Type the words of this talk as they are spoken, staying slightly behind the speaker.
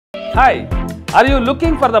Hi, are you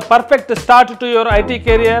looking for the perfect start to your IT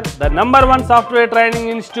career? The #1 software training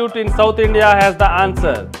institute in South India has the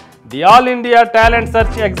answer. The All India Talent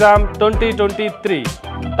Search Exam 2023.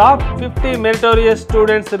 Top 50 meritorious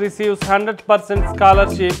students receives 100%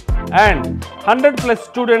 scholarship and 100 plus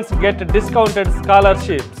students get discounted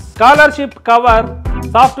scholarships. Scholarship cover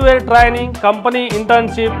software training, company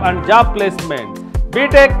internship and job placement.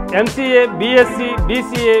 BTech, MCA, BSc,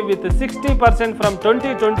 BCA with 60% from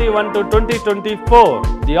 2021 to 2024.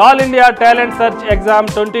 The All India Talent Search Exam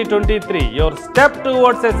 2023. Your step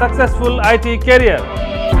towards a successful IT career.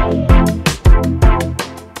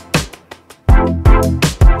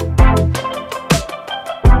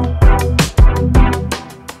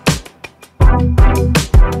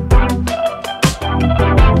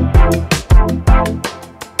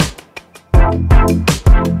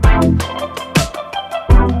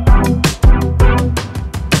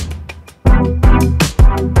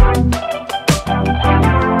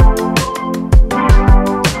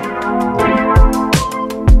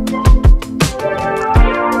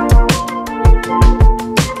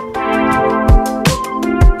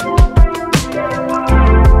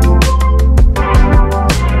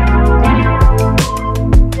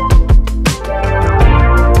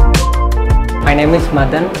 My name is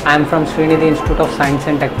Madan. I am from Srinivas Institute of Science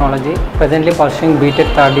and Technology, presently pursuing BTech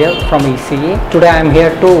third year from ECE. Today I am here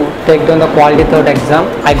to take down the quality third exam.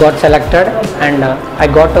 I got selected and I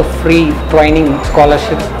got a free training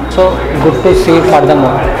scholarship. So good to see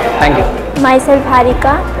furthermore. Thank you. Myself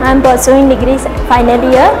Harika. I am pursuing degree final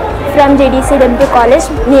year from JDC College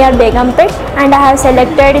near Begumpet and I have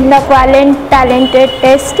selected in the Talented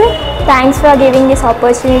test. Thanks for giving this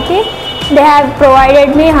opportunity. They have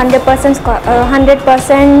provided me 100%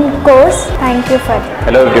 course. Thank you for that.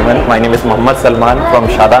 Hello everyone, my name is Muhammad Salman from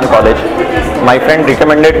Shadan College. My friend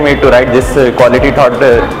recommended me to write this quality thought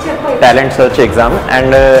talent search exam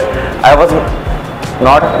and I was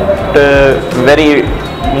not very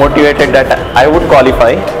motivated that I would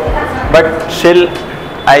qualify, but still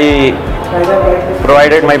I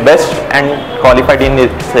provided my best and qualified in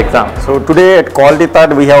this exam. So today at Quality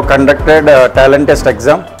Third we have conducted a talent test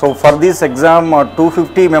exam. So for this exam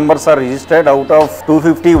 250 members are registered. Out of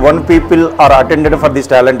 251 people are attended for this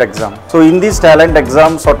talent exam. So in this talent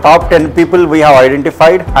exam, so top 10 people we have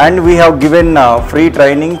identified and we have given free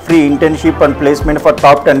training, free internship and placement for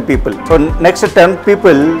top 10 people. So next 10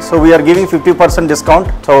 people, so we are giving 50% discount.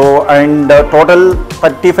 So and total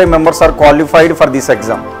 35 members are qualified for this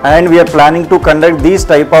exam. And we are planning to conduct these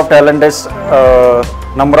type of talent tests,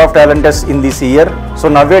 number of talent tests in this year. So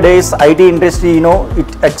nowadays IT industry, it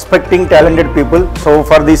expecting talented people. So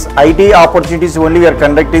for this IT opportunities only we are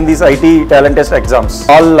conducting these IT talent test exams.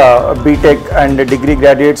 All BTech and degree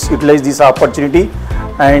graduates utilize this opportunity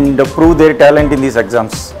and prove their talent in these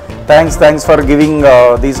exams. Thanks for giving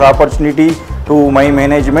this opportunity to my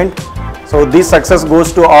management. So this success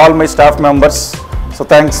goes to all my staff members. So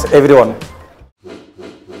thanks everyone.